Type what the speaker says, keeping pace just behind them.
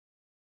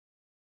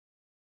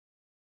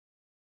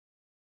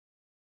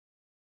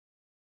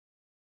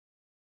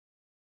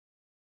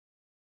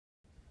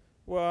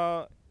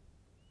Well,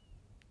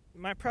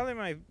 probably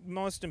my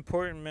most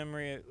important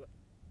memory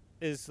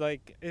is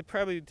like it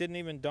probably didn't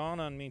even dawn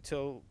on me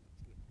till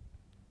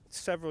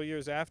several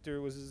years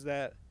after was is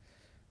that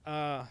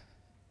uh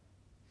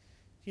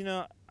you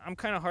know, I'm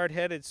kind of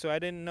hard-headed, so I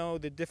didn't know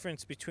the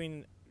difference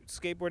between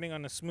skateboarding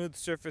on a smooth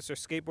surface or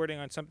skateboarding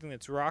on something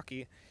that's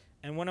rocky.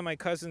 And one of my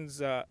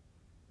cousins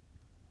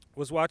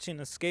was watching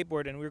a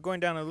skateboard, and we were going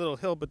down a little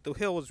hill, but the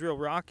hill was real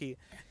rocky.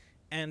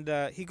 And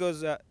he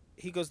goes,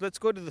 "Let's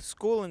go to the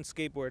school and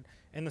skateboard."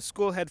 And the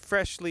school had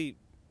freshly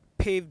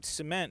paved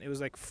cement. It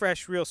was like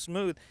fresh, real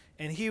smooth.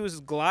 And he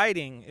was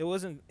gliding. He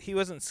wasn't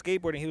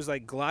skateboarding. He was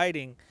like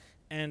gliding,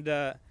 and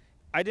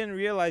I didn't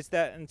realize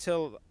that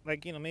until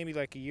like maybe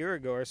like a year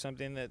ago or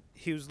something that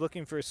he was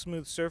looking for a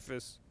smooth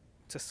surface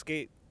to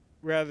skate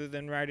rather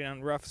than riding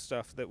on rough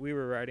stuff that we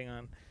were riding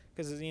on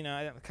because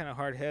I'm kind of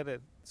hard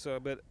headed. So,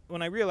 but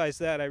when I realized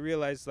that, I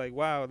realized like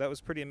wow, that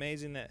was pretty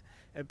amazing that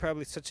at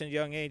probably such a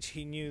young age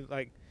he knew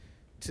like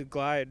to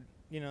glide.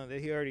 That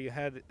he already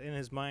had in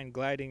his mind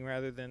gliding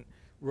rather than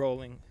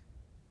rolling.